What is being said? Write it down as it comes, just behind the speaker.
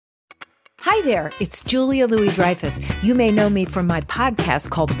Hi there, it's Julia Louis-Dreyfus. You may know me from my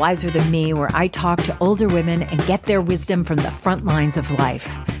podcast called Wiser Than Me, where I talk to older women and get their wisdom from the front lines of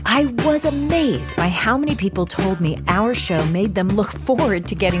life. I was amazed by how many people told me our show made them look forward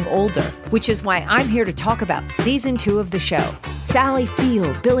to getting older, which is why I'm here to talk about season 2 of the show. Sally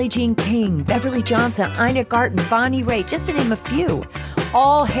Field, Billie Jean King, Beverly Johnson, Ina Garten, Bonnie Raitt, just to name a few.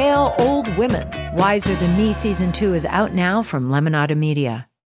 All hail old women. Wiser Than Me season 2 is out now from Lemonada Media.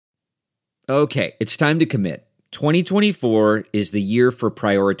 Okay, it's time to commit. 2024 is the year for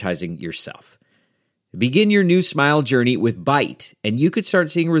prioritizing yourself. Begin your new smile journey with Byte, and you could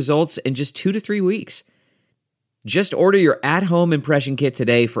start seeing results in just 2 to 3 weeks. Just order your at-home impression kit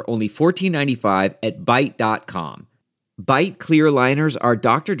today for only $14.95 at Byte.com. Byte clear liners are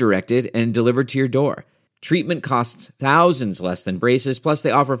doctor-directed and delivered to your door. Treatment costs thousands less than braces, plus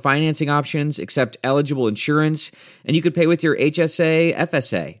they offer financing options, accept eligible insurance, and you could pay with your HSA,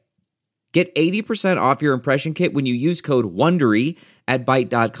 FSA. Get 80% off your impression kit when you use code WONDERY at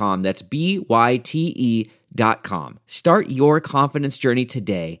Byte.com. That's BYTE.com. Start your confidence journey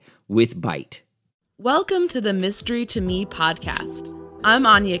today with Byte. Welcome to the Mystery to Me podcast. I'm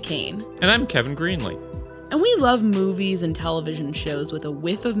Anya Kane. And I'm Kevin Greenlee. And we love movies and television shows with a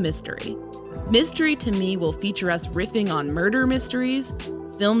whiff of mystery. Mystery to Me will feature us riffing on murder mysteries,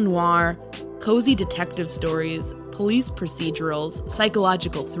 film noir, cozy detective stories, police procedurals,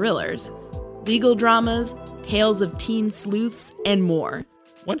 psychological thrillers, legal dramas, tales of teen sleuths, and more.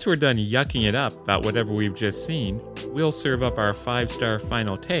 Once we're done yucking it up about whatever we've just seen, we'll serve up our 5-star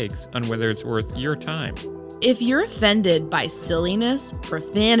final takes on whether it's worth your time. If you're offended by silliness,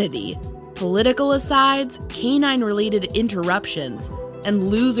 profanity, political asides, canine-related interruptions,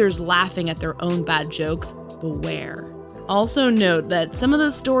 and losers laughing at their own bad jokes, beware. Also note that some of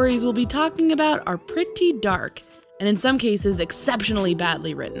the stories we'll be talking about are pretty dark, and in some cases exceptionally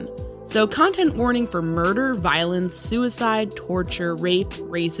badly written. So content warning for murder, violence, suicide, torture, rape,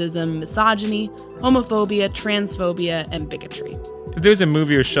 racism, misogyny, homophobia, transphobia, and bigotry. If there's a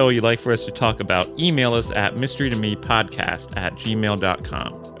movie or show you'd like for us to talk about, email us at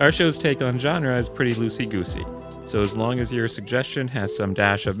mysterytomepodcast@gmail.com. Our show's take on genre is pretty loosey-goosey, so as long as your suggestion has some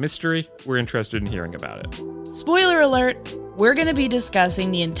dash of mystery, we're interested in hearing about it. Spoiler alert, we're going to be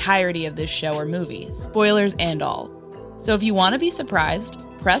discussing the entirety of this show or movie, spoilers and all. So if you want to be surprised,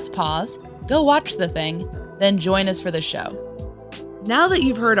 press pause, go watch the thing, then join us for the show. Now that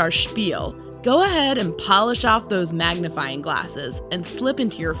you've heard our spiel, go ahead and polish off those magnifying glasses and slip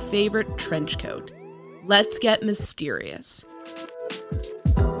into your favorite trench coat. Let's get mysterious.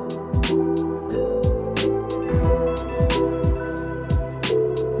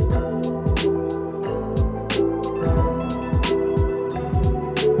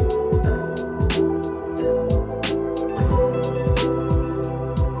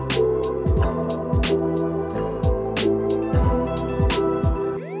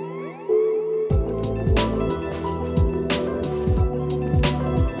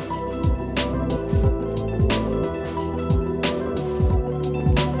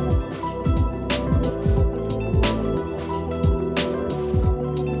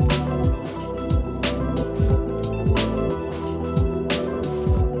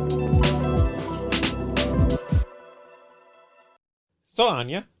 So,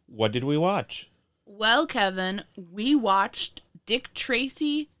 Anya, what did we watch? Well, Kevin, we watched Dick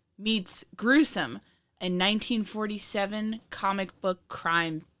Tracy Meets Gruesome, a 1947 comic book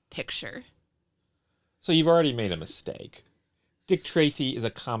crime picture. So you've already made a mistake. Dick Tracy is a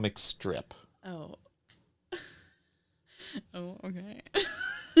comic strip. Oh. Oh, okay.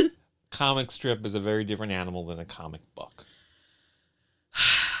 Comic strip is a very different animal than a comic book.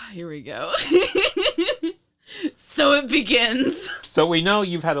 Here we go. So it begins. So we know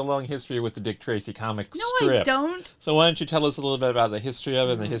you've had a long history with the Dick Tracy comic strip. No, I don't. So why don't you tell us a little bit about the history of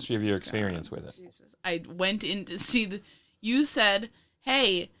it and the history of your experience with it? Jesus. I went in to see you said,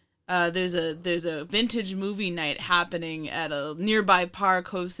 hey, there's a vintage movie night happening at a nearby park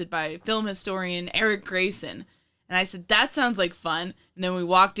hosted by film historian Eric Grayson. And I said, that sounds like fun. And then we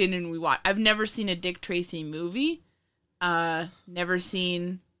walked in and we watched. I've never seen a Dick Tracy movie. Never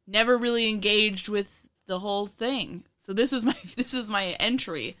really engaged with the whole thing. So this is my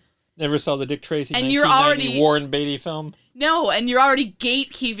entry. Never saw the Dick Tracy and 1990 Warren Beatty film? No, and you're already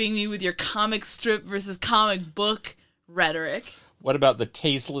gatekeeping me with your comic strip versus comic book rhetoric. What about the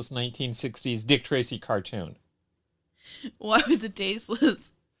tasteless 1960s Dick Tracy cartoon? Why was it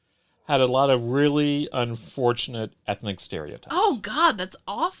tasteless? Had a lot of really unfortunate ethnic stereotypes. Oh, God, that's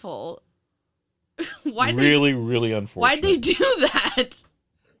awful. Really unfortunate. Why'd they do that?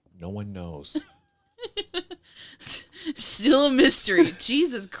 No one knows. Still a mystery.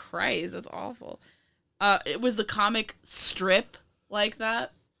 Jesus Christ, that's awful. It was the comic strip like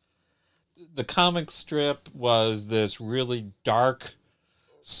that? The comic strip was this really dark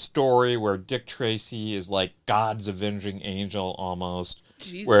story where Dick Tracy is like God's avenging angel almost.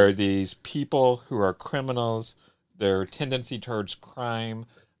 Jesus. Where these people who are criminals, their tendency towards crime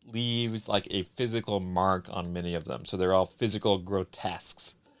leaves like a physical mark on many of them. So they're all physical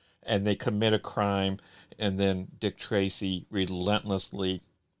grotesques. And they commit a crime, and then Dick Tracy relentlessly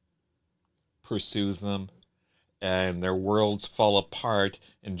pursues them, and their worlds fall apart,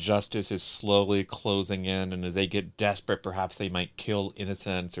 and justice is slowly closing in, and as they get desperate, perhaps they might kill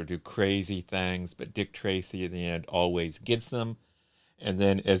innocents or do crazy things, but Dick Tracy in the end always gets them. And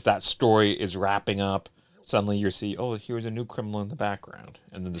then as that story is wrapping up, suddenly you see, oh, here's a new criminal in the background,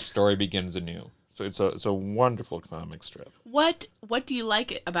 and then the story begins anew. So it's a wonderful comic strip. What do you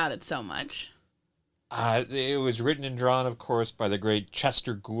like about it so much? It was written and drawn, of course, by the great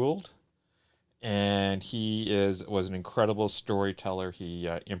Chester Gould, and he was an incredible storyteller. He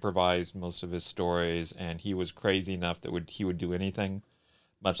improvised most of his stories, and he was crazy enough that he would do anything,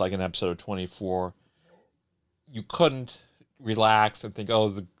 much like an episode of 24. You couldn't relax and think,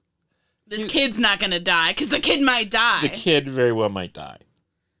 oh, this kid's not going to die, because the kid might die. The kid very well might die.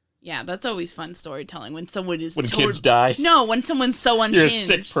 Yeah, that's always fun storytelling when someone is... When kids die? No, when someone's so unhinged. You're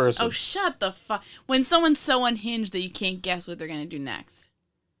a sick person. Oh, shut the fuck... When someone's so unhinged that you can't guess what they're going to do next.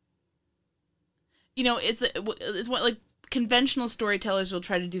 You know, it's what, like, conventional storytellers will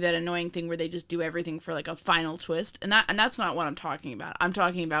try to do that annoying thing where they just do everything for, like, a final twist. And that's not what I'm talking about. I'm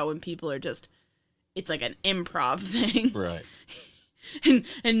talking about when people are just... It's like an improv thing. Right.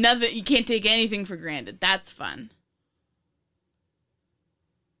 and nothing... You can't take anything for granted. That's fun.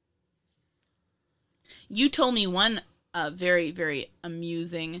 You told me one very, very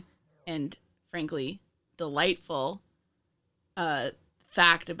amusing and, frankly, delightful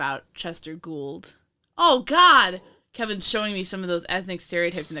fact about Chester Gould. Oh, God! Kevin's showing me some of those ethnic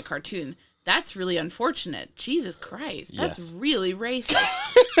stereotypes in the cartoon. That's really unfortunate. Jesus Christ. That's really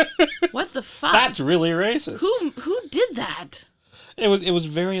racist. What the fuck? That's really racist. Who did that? It was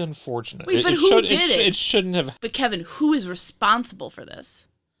very unfortunate. Wait, but who did it? It shouldn't have... But, Kevin, who is responsible for this?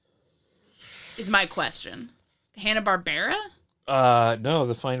 Is my question. Hanna-Barbera? No,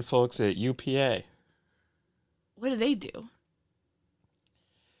 the fine folks at UPA. What do they do?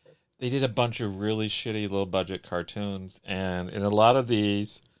 They did a bunch of really shitty low-budget cartoons, and in a lot of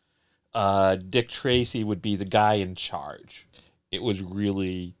these, Dick Tracy would be the guy in charge. It was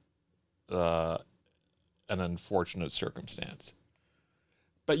really an unfortunate circumstance.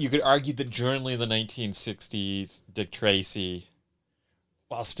 But you could argue that generally in the 1960s, Dick Tracy...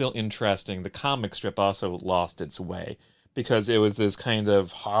 While still interesting, the comic strip also lost its way because it was this kind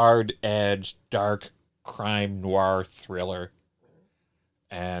of hard-edged, dark crime noir thriller.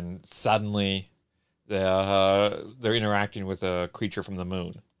 And suddenly, they're interacting with a creature from the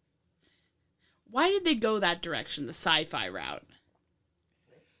moon. Why did they go that direction, the sci-fi route?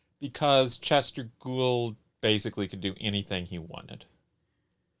 Because Chester Gould basically could do anything he wanted.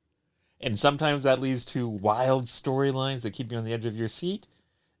 And sometimes that leads to wild storylines that keep you on the edge of your seat.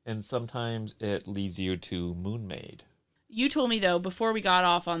 And sometimes it leads you to Moon Maid. You told me, though, before we got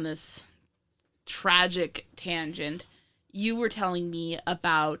off on this tragic tangent, you were telling me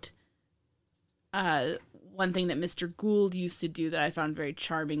about one thing that Mr. Gould used to do that I found very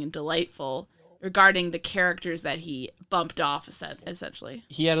charming and delightful regarding the characters that he bumped off, essentially.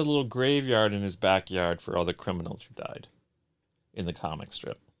 He had a little graveyard in his backyard for all the criminals who died in the comic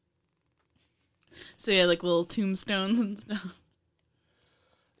strip. So he had, like, little tombstones and stuff.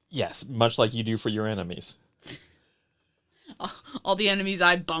 Yes, much like you do for your enemies. All the enemies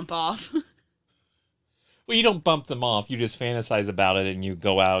I bump off. Well, you don't bump them off. You just fantasize about it, and you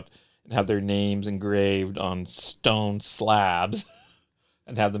go out and have their names engraved on stone slabs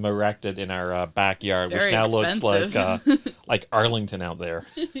and have them erected in our backyard, which now expensive. looks like Arlington out there.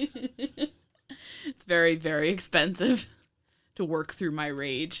 It's very, very expensive to work through my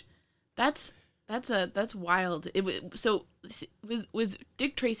rage. That's wild. Was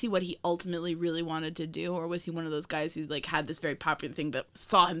Dick Tracy what he ultimately really wanted to do, or was he one of those guys who's like had this very popular thing but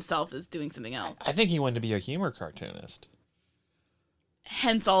saw himself as doing something else? I think he wanted to be a humor cartoonist.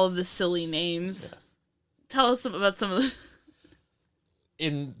 Hence all of the silly names. Yes. Tell us about some of the...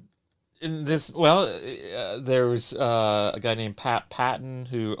 In this, there's a guy named Pat Patton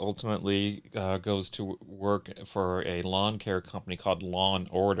who ultimately goes to work for a lawn care company called Law and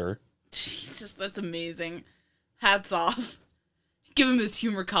Order. Jesus, that's amazing. Hats off. Give him his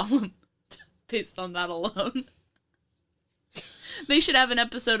humor column based on that alone. They should have an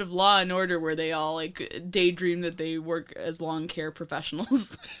episode of Law and Order where they all like daydream that they work as lawn care professionals.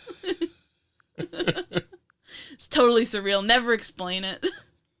 It's totally surreal. Never explain it.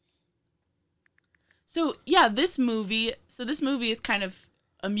 So yeah, this movie is kind of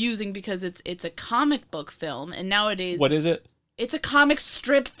amusing because it's a comic book film, and nowadays What is it? it's a comic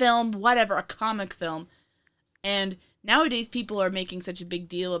strip film, whatever, a comic film. And nowadays people are making such a big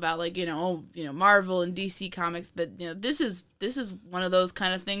deal about like, Marvel and DC comics, but this is one of those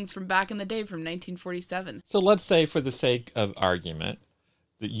kind of things from back in the day from 1947. So let's say, for the sake of argument,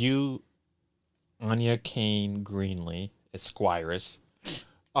 that you, Anya Kane Greenlee, Esquires,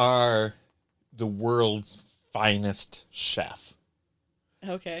 are the world's finest chef.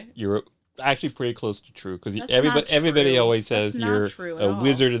 Okay. You're actually pretty close to true, because That's everybody not true. always says That's not you're true at a all.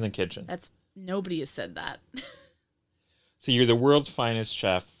 wizard in the kitchen. Nobody has said that. So you're the world's finest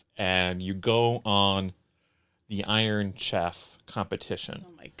chef, and you go on the Iron Chef competition.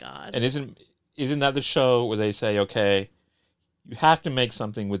 Oh my God. And isn't that the show where they say, okay, you have to make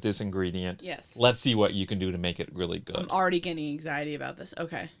something with this ingredient. Yes. Let's see what you can do to make it really good. I'm already getting anxiety about this.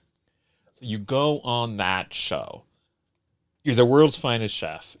 Okay. So you go on that show. You're the world's finest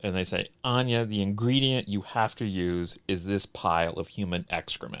chef, and they say, Anya, the ingredient you have to use is this pile of human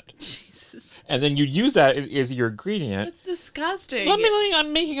excrement. Jesus. And then you use that as your ingredient. That's disgusting.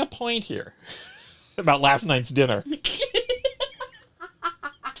 I'm making a point here about last night's dinner.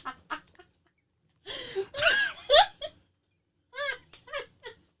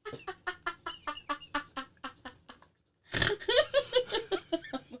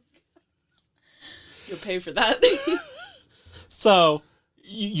 You'll pay for that. So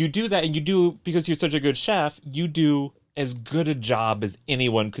you do that, and you do, because you're such a good chef, you do as good a job as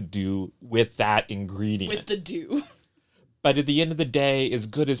anyone could do with that ingredient. With the dew. But at the end of the day, as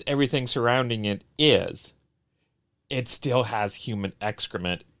good as everything surrounding it is, it still has human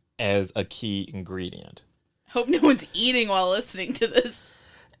excrement as a key ingredient. Hope no one's eating while listening to this.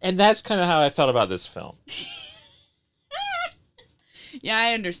 And that's kind of how I felt about this film. Yeah,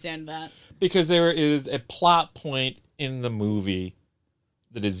 I understand that. Because there is a plot point in the movie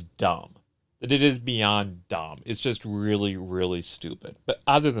that is dumb. That it is beyond dumb. It's just really, really stupid. But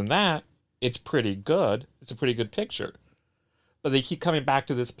other than that, it's pretty good. It's a pretty good picture. But they keep coming back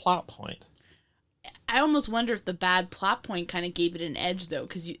to this plot point. I almost wonder if the bad plot point kind of gave it an edge, though,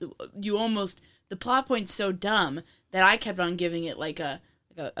 because you almost, the plot point's so dumb that I kept on giving it like a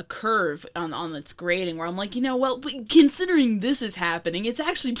curve on its grading, where I'm like, but considering this is happening, it's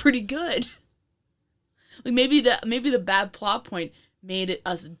actually pretty good. Like maybe the bad plot point made it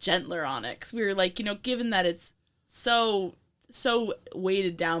us gentler on it, because we were like, given that it's so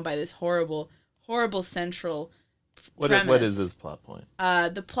weighted down by this horrible central premise. What is this plot point?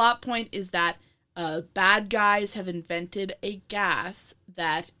 The plot point is that bad guys have invented a gas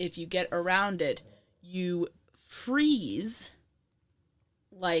that if you get around it, you freeze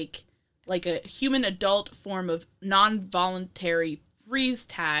like a human adult form of non-voluntary freeze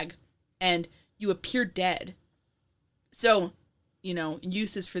tag, and you appear dead. So,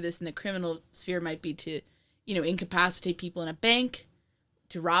 uses for this in the criminal sphere might be to, incapacitate people in a bank,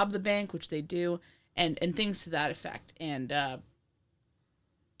 to rob the bank, which they do, and things to that effect. And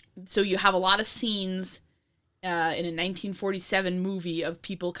so you have a lot of scenes in a 1947 movie of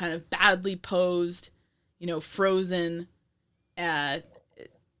people kind of badly posed, frozen,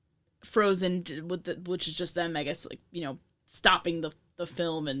 which is just them, I guess, like, stopping the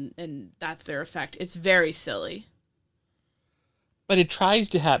film, and that's their effect. It's very silly. But it tries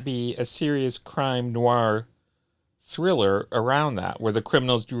to be a serious crime noir thriller around that, where the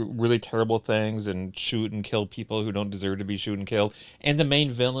criminals do really terrible things and shoot and kill people who don't deserve to be shot and killed. And the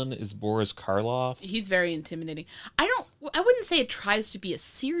main villain is Boris Karloff. He's very intimidating. I wouldn't say it tries to be a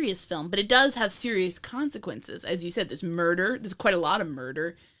serious film, but it does have serious consequences. As you said, there's murder. There's quite a lot of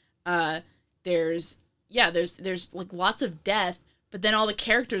murder. There's like lots of death, but then all the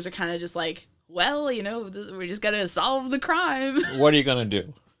characters are kind of just like, well, we just gotta solve the crime. What are you gonna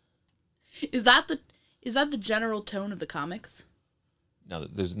do? Is that the general tone of the comics? No,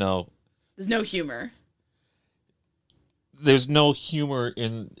 there's no humor. There's no humor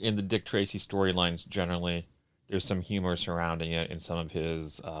in the Dick Tracy storylines generally. There's some humor surrounding it in some of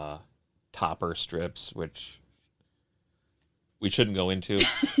his topper strips, which we shouldn't go into.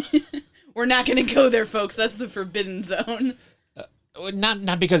 We're not going to go there, folks. That's the forbidden zone.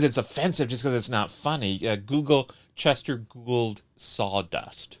 Not because it's offensive, just because it's not funny. Google Chester Gould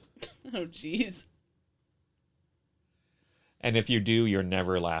sawdust. Oh, jeez. And if you do, you'll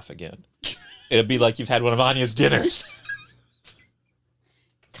never laugh again. It'll be like you've had one of Anya's dinners.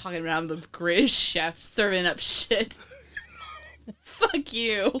 Talking about the greatest chef serving up shit. Fuck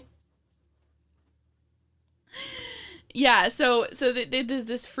you. Yeah, so there's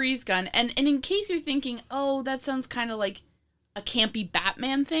this freeze gun, and in case you're thinking, oh, that sounds kind of like a campy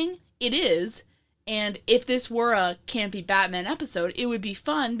Batman thing, it is. And if this were a campy Batman episode, it would be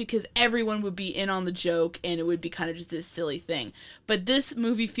fun because everyone would be in on the joke and it would be kind of just this silly thing. But this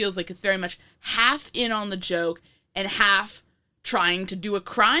movie feels like it's very much half in on the joke and half trying to do a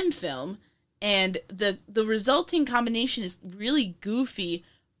crime film. And the resulting combination is really goofy,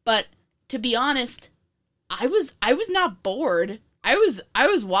 but to be honest, I was not bored. I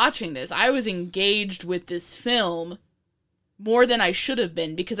was watching this. I was engaged with this film more than I should have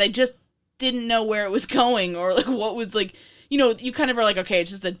been because I just didn't know where it was going or like what was like, you know, you kind of are like, okay,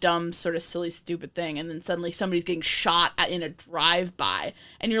 it's just a dumb sort of silly stupid thing, and then suddenly somebody's getting shot in a drive-by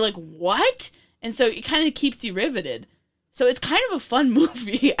and you're like, what? And so it kind of keeps you riveted. So it's kind of a fun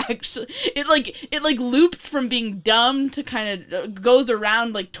movie, actually. It loops from being dumb to kind of goes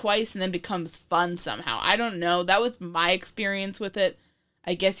around like twice and then becomes fun somehow. I don't know. That was my experience with it.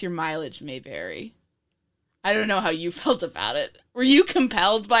 I guess your mileage may vary. I don't know how you felt about it. Were you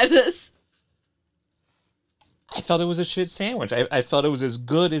compelled by this? I felt it was a shit sandwich. I felt it was as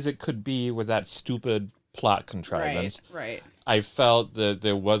good as it could be with that stupid plot contrivance. Right. I felt that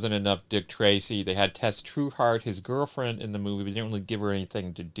there wasn't enough Dick Tracy. They had Tess Trueheart, his girlfriend, in the movie, but they didn't really give her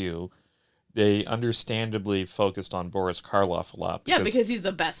anything to do. They understandably focused on Boris Karloff a lot. Because he's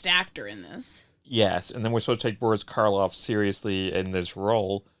the best actor in this. Yes, and then we're supposed to take Boris Karloff seriously in this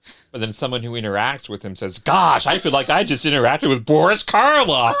role, but then someone who interacts with him says, gosh, I feel like I just interacted with Boris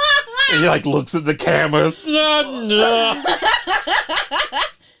Karloff. And he like looks at the camera. No.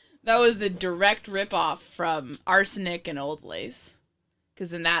 That was the direct ripoff from Arsenic and Old Lace.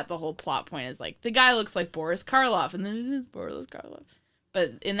 Because in that, the whole plot point is like, the guy looks like Boris Karloff, and then it is Boris Karloff.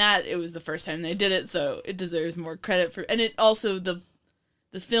 But in that, it was the first time they did it, so it deserves more credit for... And it also, the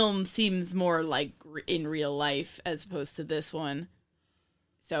film seems more like in real life as opposed to this one.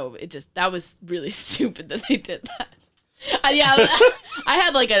 So that was really stupid that they did that. I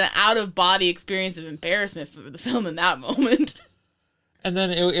had like an out-of-body experience of embarrassment for the film in that moment. And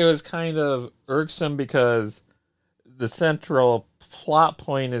then it was kind of irksome because the central plot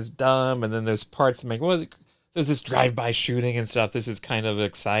point is dumb, and then there's parts that make, well, there's this drive-by shooting and stuff. This is kind of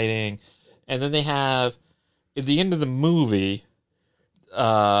exciting. And then they have, at the end of the movie,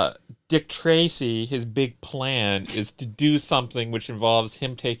 Dick Tracy, his big plan is to do something which involves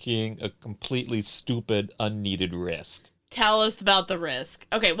him taking a completely stupid, unneeded risk. Tell us about the risk.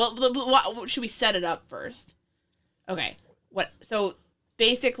 Okay, well, should we set it up first? Okay, so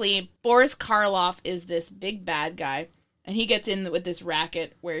basically, Boris Karloff is this big bad guy, and he gets in with this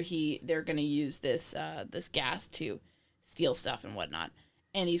racket where they're going to use this gas to steal stuff and whatnot.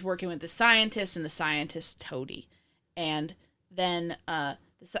 And he's working with the scientist and the scientist's toady. And then the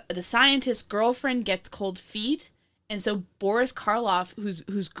scientist's girlfriend gets cold feet, and so Boris Karloff,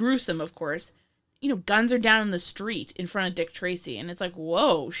 who's gruesome, of course, you know, guns are down in the street in front of Dick Tracy, and it's like,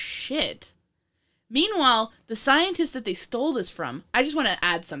 whoa, shit. Meanwhile, the scientist that they stole this from, I just want to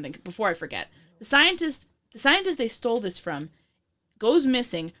add something before I forget. The scientist they stole this from goes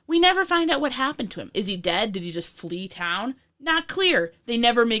missing. We never find out what happened to him. Is he dead? Did he just flee town? Not clear. They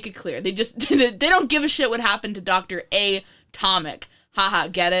never make it clear. They don't give a shit what happened to Dr. Atomic. Haha,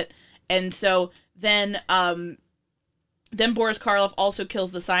 get it? And so then Boris Karloff also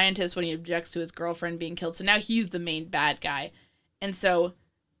kills the scientist when he objects to his girlfriend being killed. So now he's the main bad guy. And so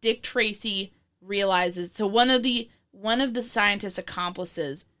Dick Tracy realizes, so one of the scientist's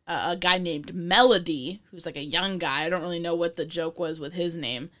accomplices, a guy named Melody, who's like a young guy, I don't really know what the joke was with his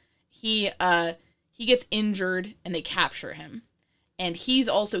name, he gets injured and they capture him. And he's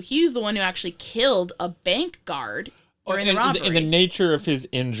the one who actually killed a bank guard during the robbery. And the nature of his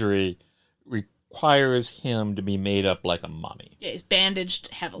injury requires him to be made up like a mummy. Yeah, he's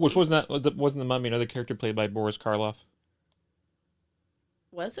bandaged heavily. Which wasn't the mummy another character played by Boris Karloff?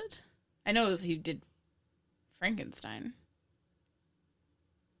 Was it? I know he did Frankenstein.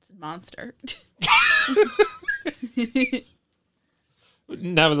 It's a monster.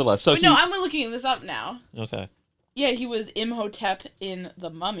 Nevertheless, so no, I'm looking this up now. Okay. Yeah, he was Imhotep in The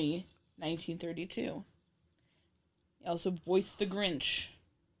Mummy, 1932. He also voiced the Grinch.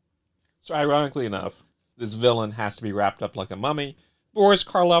 So ironically enough, this villain has to be wrapped up like a mummy. Boris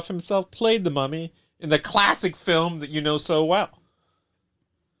Karloff himself played the mummy in the classic film that you know so well.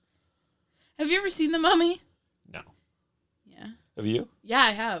 Have you ever seen The Mummy? No. Yeah. Have you? Yeah, I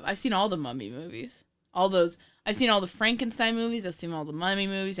have. I've seen all the Mummy movies. I've seen all the Frankenstein movies, I've seen all the Mummy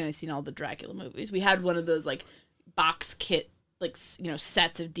movies, and I've seen all the Dracula movies. We had one of those, like, box kit like,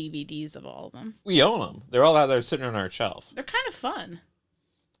 sets of DVDs of all of them. We own them. They're all out there sitting on our shelf. They're kind of fun.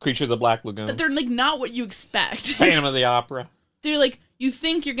 Creature of the Black Lagoon. But they're like not what you expect. Phantom of the Opera. They're like, you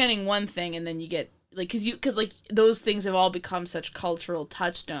think you're getting one thing and then you get like, because like those things have all become such cultural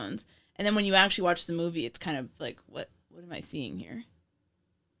touchstones. And then when you actually watch the movie, it's kind of like, what am I seeing here?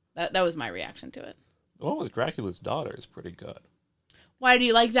 That was my reaction to it. The one with Dracula's daughter is pretty good. Why do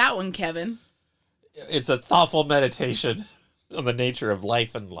you like that one, Kevin? It's a thoughtful meditation on the nature of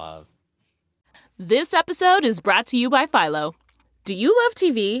life and love. This episode is brought to you by Philo. Do you love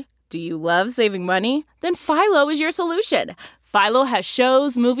TV? Do you love saving money? Then Philo is your solution. Philo has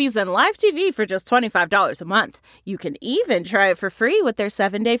shows, movies, and live TV for just $25 a month. You can even try it for free with their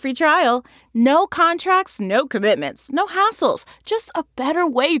 7-day free trial. No contracts, no commitments, no hassles. Just a better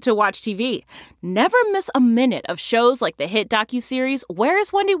way to watch TV. Never miss a minute of shows like the hit docuseries Where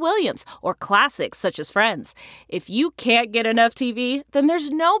is Wendy Williams? Or classics such as Friends. If you can't get enough TV, then there's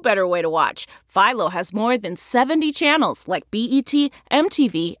no better way to watch. Philo has more than 70 channels like BET,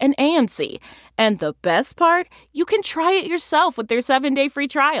 MTV, and AMC. And the best part? You can try it yourself with their 7-day free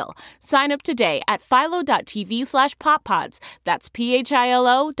trial. Sign up today at philo.tv/poppods. That's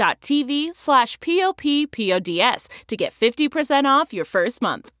philo.tv/poppods to get 50% off your first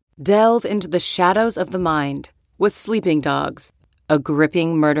month. Delve into the shadows of the mind with Sleeping Dogs, a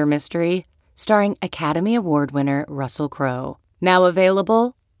gripping murder mystery starring Academy Award winner Russell Crowe. Now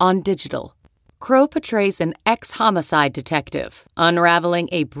available on digital. Crowe portrays an ex-homicide detective, unraveling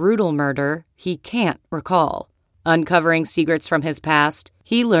a brutal murder he can't recall. Uncovering secrets from his past,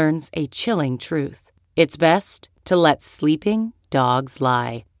 he learns a chilling truth. It's best to let sleeping dogs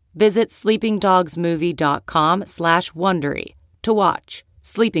lie. Visit sleepingdogsmovie.com/Wondery to watch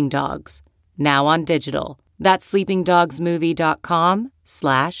Sleeping Dogs, now on digital. That's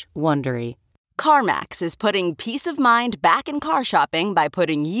sleepingdogsmovie.com/Wondery. CarMax is putting peace of mind back in car shopping by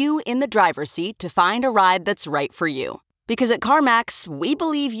putting you in the driver's seat to find a ride that's right for you. Because at CarMax, we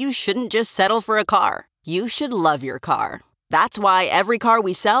believe you shouldn't just settle for a car. You should love your car. That's why every car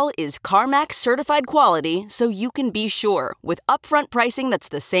we sell is CarMax certified quality, so you can be sure with upfront pricing that's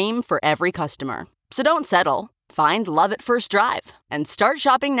the same for every customer. So don't settle. Find love at first drive and start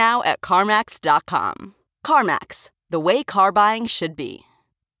shopping now at CarMax.com. CarMax, the way car buying should be.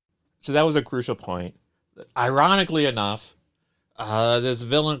 So that was a crucial point. Ironically enough, this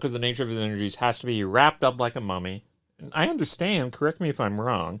villain, because the nature of his energies, has to be wrapped up like a mummy. And I understand, correct me if I'm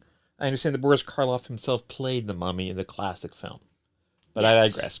wrong, I understand that Boris Karloff himself played the mummy in the classic film. But yes, I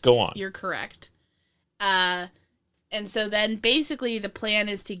digress. Go on. You're correct. And so then basically the plan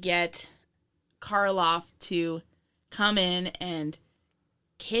is to get Karloff to come in and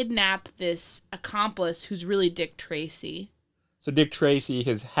kidnap this accomplice who's really Dick Tracy. So Dick Tracy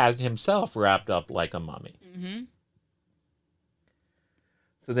has had himself wrapped up like a mummy. Mm-hmm.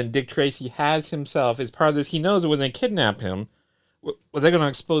 So then Dick Tracy has himself, as part of this, he knows that when they kidnap him, they're going to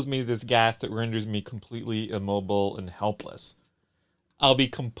expose me to this gas that renders me completely immobile and helpless. I'll be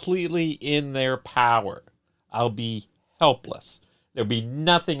completely in their power. I'll be helpless. There'll be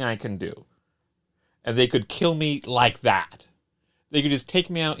nothing I can do. And they could kill me like that. They could just take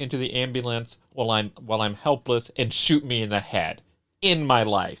me out into the ambulance while I'm helpless and shoot me in the head in my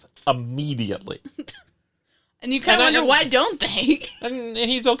life immediately. And you kind of wonder, why don't they? And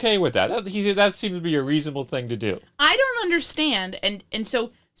he's okay with that. That seems to be a reasonable thing to do. I don't understand. And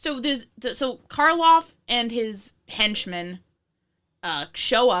so Karloff and his henchmen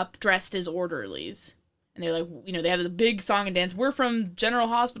show up dressed as orderlies. And they're like, they have the big song and dance. We're from General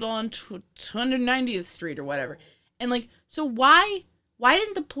Hospital on 290th Street or whatever. And like, so why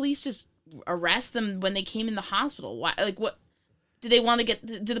didn't the police just arrest them when they came in the hospital? Why, like, what did they want to get?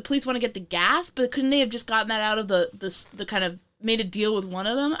 Did the police want to get the gas? But couldn't they have just gotten that out of the kind of made a deal with one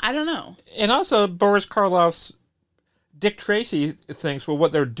of them? I don't know. And also, Boris Karloff's Dick Tracy thinks, well,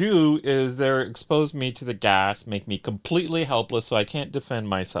 what they'll do is they'll expose me to the gas, make me completely helpless so I can't defend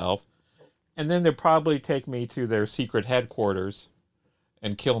myself, and then they'll probably take me to their secret headquarters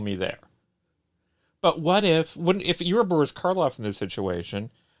and kill me there. But what if you were Boris Karloff in this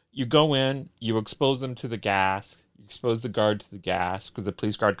situation, you go in, you expose them to the gas, you expose the guard to the gas, because the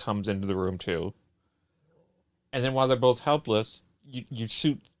police guard comes into the room too, and then while they're both helpless, you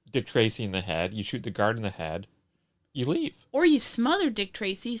shoot Dick Tracy in the head, you shoot the guard in the head, you leave. Or you smother Dick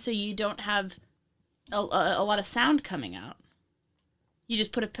Tracy so you don't have a lot of sound coming out. You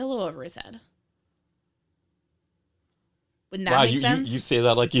just put a pillow over his head. Wouldn't that make sense? You say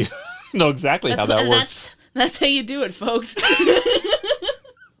that like you know exactly how that works. That's how you do it, folks.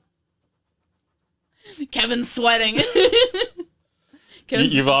 Kevin's sweating.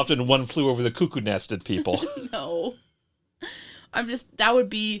 You've often one flew over the cuckoo nest at people. No. that would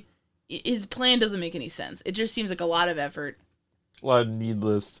be, his plan doesn't make any sense. It just seems like a lot of effort. A lot of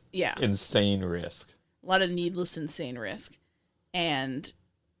needless, Yeah. insane risk. A lot of needless, insane risk. And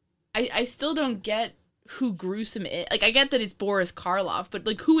I still don't get who Gruesome is. Like, I get that it's Boris Karloff, but,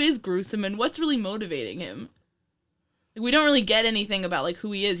 like, who is Gruesome and what's really motivating him? Like, we don't really get anything about, like,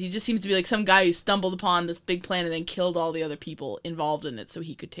 who he is. He just seems to be, like, some guy who stumbled upon this big plan and then killed all the other people involved in it so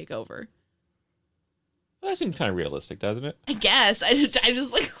he could take over. Well, that seems kind of realistic, doesn't it? I guess. I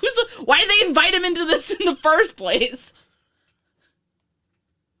just like, why did they invite him into this in the first place?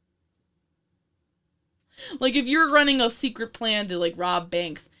 Like, if you're running a secret plan to, like, rob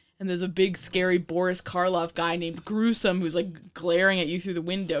banks, and there's a big, scary Boris Karloff guy named Gruesome who's, like, glaring at you through the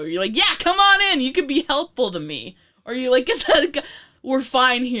window, you're like, yeah, come on in, you could be helpful to me. Or you're like, get that guy. We're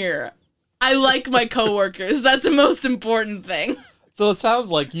fine here. I like my coworkers. That's the most important thing. So it sounds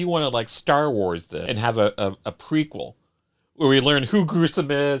like you want to, like, Star Wars this and have a prequel where we learn who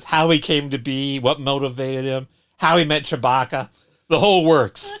Gruesome is, how he came to be, what motivated him, how he met Chewbacca. The whole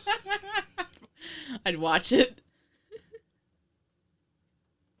works. I'd watch it.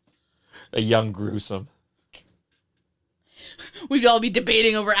 A young Gruesome. We'd all be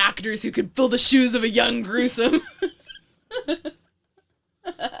debating over actors who could fill the shoes of a young Gruesome.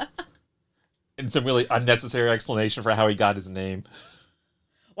 And some really unnecessary explanation for how he got his name.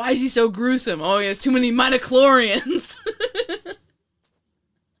 Why is he so gruesome? Oh, he has too many midichlorians.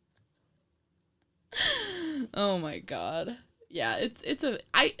 Oh my god. Yeah,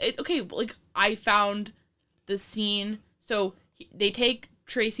 I found the scene. So they take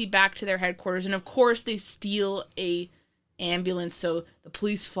Tracy back to their headquarters, and of course they steal a ambulance, so the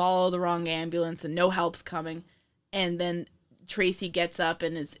police follow the wrong ambulance and no help's coming. And then Tracy gets up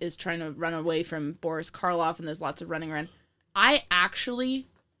and is trying to run away from Boris Karloff, and there's lots of running around. I actually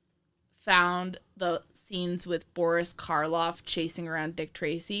found the scenes with Boris Karloff chasing around Dick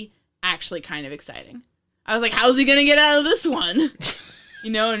Tracy actually kind of exciting. I was like, how's he gonna get out of this one?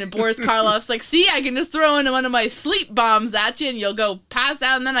 You know, and Boris Karloff's like, see, I can just throw in one of my sleep bombs at you and you'll go pass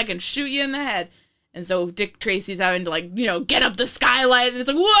out and then I can shoot you in the head. And so Dick Tracy's having to, like, you know, get up the skylight and it's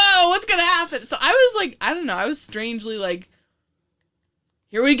like, whoa, what's gonna happen? So I was like, I don't know, I was strangely like,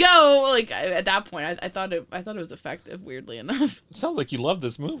 here we go. Like, at that point, I thought it was effective, weirdly enough. It sounds like you love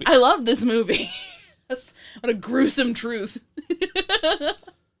this movie. I love this movie. That's what a gruesome truth.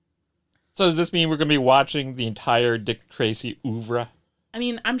 So does this mean we're going to be watching the entire Dick Tracy oeuvre? I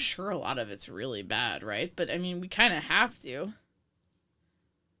mean, I'm sure a lot of it's really bad, right? But, I mean, we kind of have to.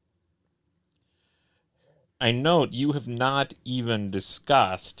 I note you have not even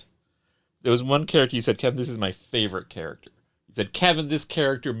discussed... There was one character you said, Kevin, this is my favorite character. You said, Kevin, this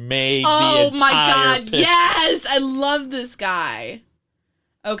character made the entire Oh, my God, picture. yes! I love this guy.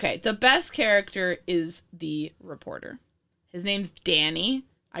 Okay, the best character is the reporter. His name's Danny.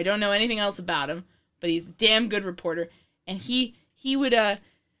 I don't know anything else about him, but he's a damn good reporter. And he would,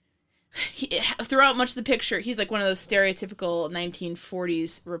 throughout much of the picture, he's like one of those stereotypical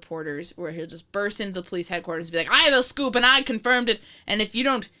 1940s reporters where he'll just burst into the police headquarters and be like, I have a scoop and I confirmed it. And if you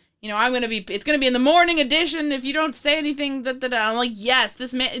don't, you know, it's going to be in the morning edition if you don't say anything. I'm like, yes,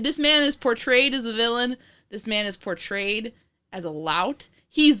 this man is portrayed as a villain. This man is portrayed as a lout.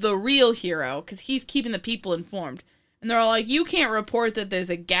 He's the real hero because he's keeping the people informed. And they're all like, you can't report that there's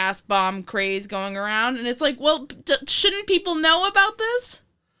a gas bomb craze going around. And it's like, well, shouldn't people know about this?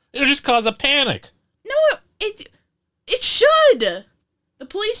 It'll just cause a panic. No, it should. The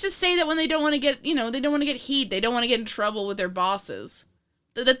police just say that when they don't want to get, you know, they don't want to get heat. They don't want to get in trouble with their bosses.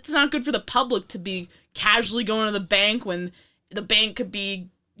 That's not good for the public to be casually going to the bank when the bank could be,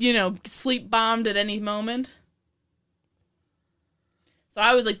 you know, sleep bombed at any moment. So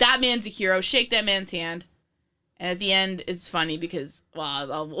I was like, that man's a hero. Shake that man's hand. And at the end, it's funny because,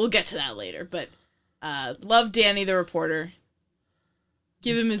 well, we'll get to that later. But love Danny the reporter.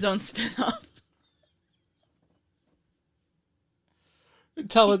 Give him his own spin-off.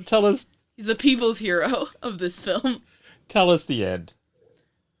 Tell us. He's the people's hero of this film. Tell us the end.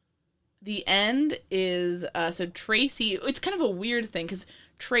 The end is, so Tracy, it's kind of a weird thing, because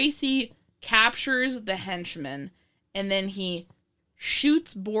Tracy captures the henchman, and then he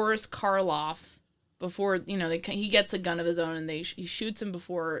shoots Boris Karloff before, you know, he gets a gun of his own, and he shoots him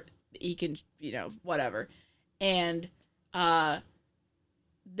before he can, you know, whatever. And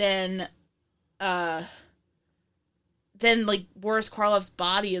then like Boris Karloff's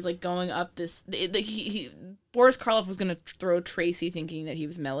body is like going up this. Boris Karloff was gonna throw Tracy, thinking that he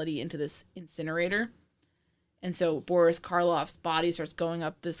was Melody, into this incinerator, and so Boris Karloff's body starts going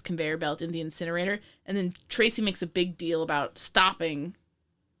up this conveyor belt in the incinerator, and then Tracy makes a big deal about stopping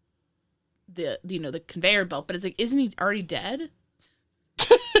the conveyor belt, but it's like, isn't he already dead?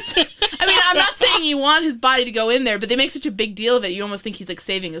 I mean, I'm not saying you want his body to go in there, but they make such a big deal of it, you almost think he's like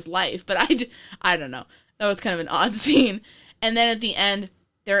saving his life. But I don't know. That was kind of an odd scene. And then at the end,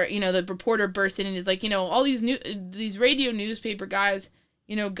 the reporter bursts in and is like, all these radio newspaper guys,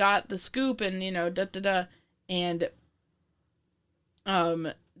 got the scoop and,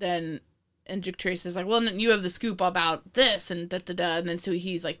 and and Dick Tracy is like, well, you have the scoop about this and and then so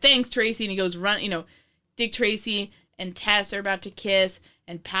he's like, thanks, Tracy, and he goes Dick Tracy and Tess are about to kiss,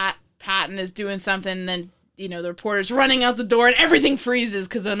 and Patton is doing something, and then the reporter's running out the door, and everything freezes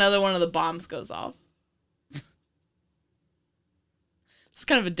because another one of the bombs goes off. It's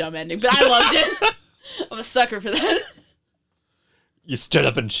kind of a dumb ending, but I loved it. I'm a sucker for that. You stood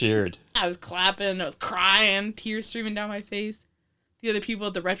up and cheered. I was clapping, I was crying, tears streaming down my face. The other people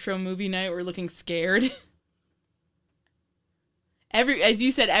at the retro movie night were looking scared. As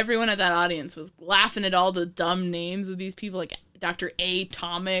you said, everyone at that audience was laughing at all the dumb names of these people, like Dr.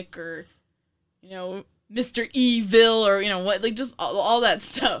 Atomic or, Mr. Evil or, just all that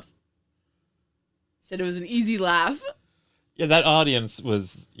stuff. Said it was an easy laugh. Yeah, that audience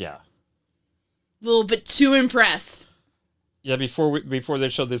was, a little bit too impressed. Yeah, before they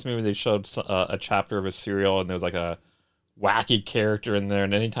showed this movie, they showed a chapter of a serial, and there was like a wacky character in there,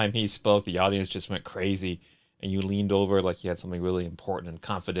 and anytime he spoke, the audience just went crazy, and you leaned over like you had something really important and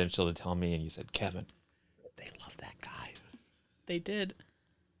confidential to tell me, and you said, Kevin, they love that guy. They did,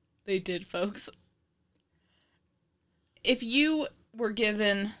 folks. If you were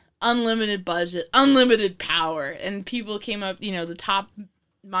given unlimited budget, unlimited power, and people came up, the top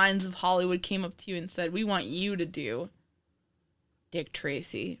minds of Hollywood came up to you and said, we want you to do Dick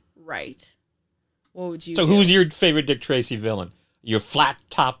Tracy right, what would you do? Who's your favorite Dick Tracy villain? Your flat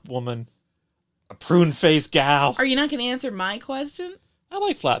top woman? A prune face gal? Are you not going to answer my question? I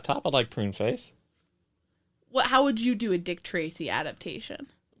like flat top. I like prune face. How would you do a Dick Tracy adaptation?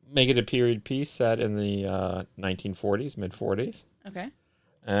 Make it a period piece set in the 1940s, mid-40s. Okay.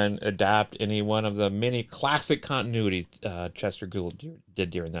 And adapt any one of the many classic continuities Chester Gould did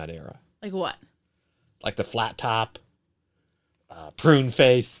during that era. Like what? Like the flat top, prune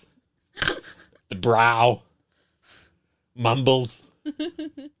face, the brow, mumbles.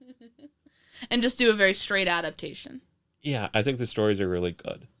 And just do a very straight adaptation. Yeah, I think the stories are really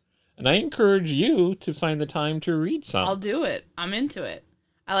good. And I encourage you to find the time to read some. I'll do it. I'm into it.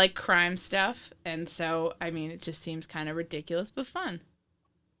 I like crime stuff, and so, it just seems kind of ridiculous, but fun.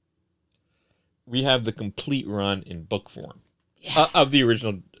 We have the complete run in book form Yeah. of the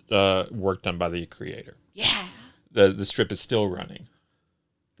original work done by the creator. Yeah. The strip is still running.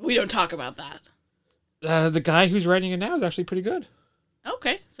 We don't talk about that. The guy who's writing it now is actually pretty good.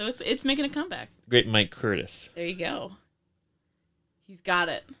 Okay, so it's making a comeback. Great Mike Curtis. There you go. He's got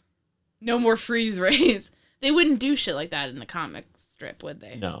it. No more freeze rays. They wouldn't do shit like that in the comic strip, would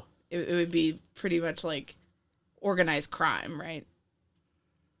they? No. It would be pretty much like organized crime, right?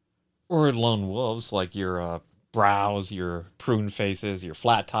 Or lone wolves, like your brows, your prune faces, your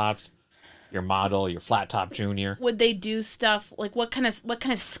flat tops, your model, your flat top junior. Would they do stuff like what kind of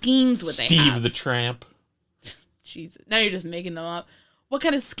schemes would they have? Steve the Tramp. Jesus, now you're just making them up. What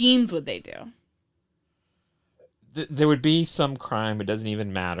kind of schemes would they do? There would be some crime. It doesn't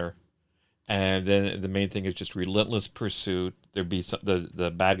even matter. And then the main thing is just relentless pursuit. There'd be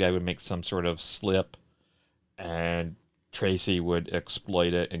the bad guy would make some sort of slip, and Tracy would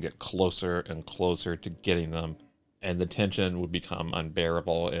exploit it and get closer and closer to getting them. And the tension would become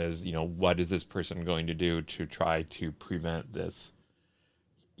unbearable as, what is this person going to do to try to prevent this?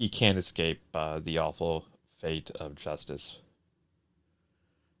 You can't escape the awful fate of justice.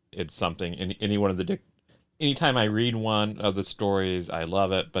 It's something, anytime I read one of the stories, I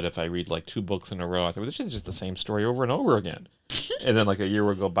love it. But if I read like 2 books in a row, I think, this is just the same story over and over again. And then like a year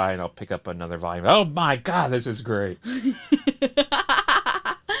will go by and I'll pick up another volume. Oh my God, this is great.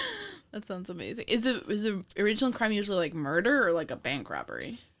 That sounds amazing. Is the original crime usually like murder or like a bank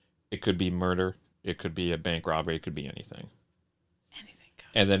robbery? It could be murder. It could be a bank robbery. It could be anything. Anything goes.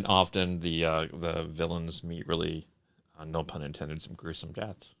 And then often the villains meet really, no pun intended, some gruesome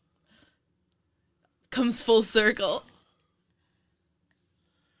deaths. Comes full circle.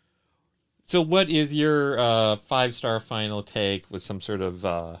 So what is your 5-star final take with some sort of...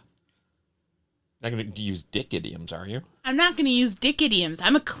 not going to use dick idioms, are you? I'm not going to use dick idioms.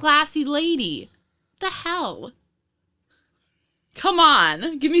 I'm a classy lady. What the hell? Come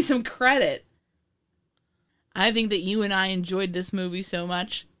on. Give me some credit. I think that you and I enjoyed this movie so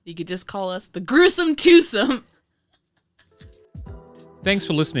much, you could just call us the Gruesome Twosome. Thanks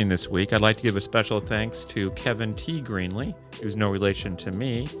for listening this week. I'd like to give a special thanks to Kevin T. Greenlee, who's no relation to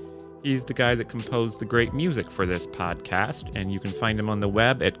me, He's the guy that composed the great music for this podcast, and you can find him on the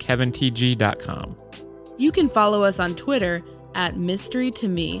web at kevintg.com. You can follow us on Twitter at Mystery to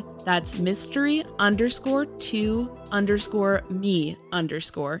Me. That's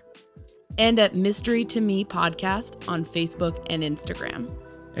mystery_to_me_. And at Mystery to Me Podcast on Facebook and Instagram.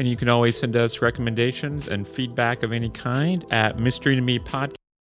 And you can always send us recommendations and feedback of any kind at mysterytomepodcast